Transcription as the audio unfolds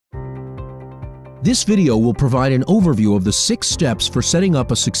This video will provide an overview of the 6 steps for setting up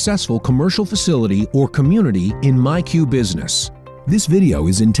a successful commercial facility or community in myQ Business. This video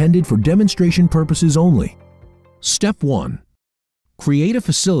is intended for demonstration purposes only. Step 1. Create a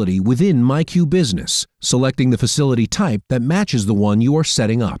facility within myQ Business, selecting the facility type that matches the one you are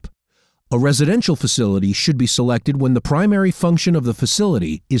setting up. A residential facility should be selected when the primary function of the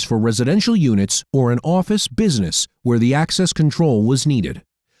facility is for residential units or an office business where the access control was needed.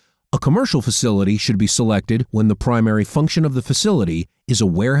 A commercial facility should be selected when the primary function of the facility is a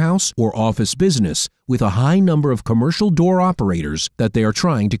warehouse or office business with a high number of commercial door operators that they are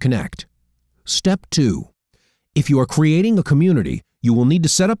trying to connect. Step 2. If you are creating a community, you will need to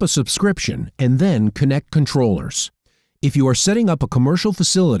set up a subscription and then connect controllers. If you are setting up a commercial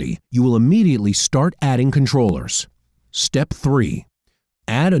facility, you will immediately start adding controllers. Step 3.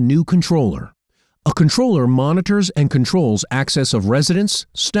 Add a new controller. A controller monitors and controls access of residents,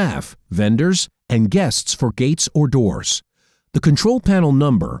 staff, vendors, and guests for gates or doors. The control panel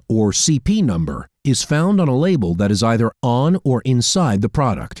number, or CP number, is found on a label that is either on or inside the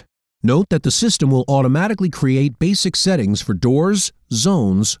product. Note that the system will automatically create basic settings for doors,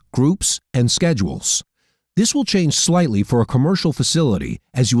 zones, groups, and schedules. This will change slightly for a commercial facility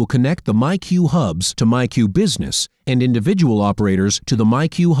as you will connect the myQ hubs to myQ Business and individual operators to the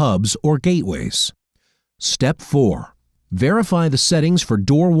myQ hubs or gateways. Step 4. Verify the settings for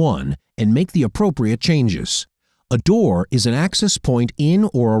Door 1 and make the appropriate changes. A door is an access point in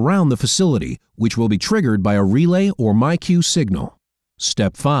or around the facility which will be triggered by a relay or myQ signal.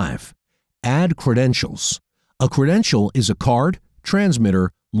 Step 5. Add credentials. A credential is a card,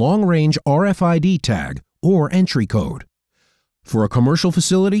 transmitter, long-range RFID tag, or entry code. For a commercial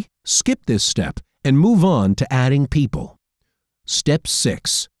facility, skip this step and move on to adding people. Step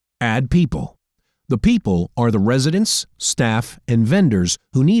 6. Add people. The people are the residents, staff, and vendors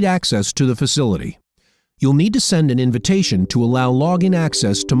who need access to the facility. You'll need to send an invitation to allow login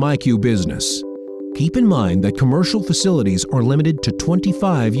access to myQ Business. Keep in mind that commercial facilities are limited to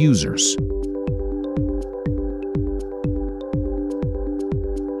 25 users.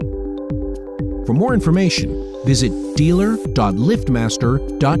 For more information, visit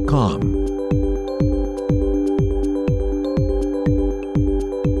dealer.liftmaster.com.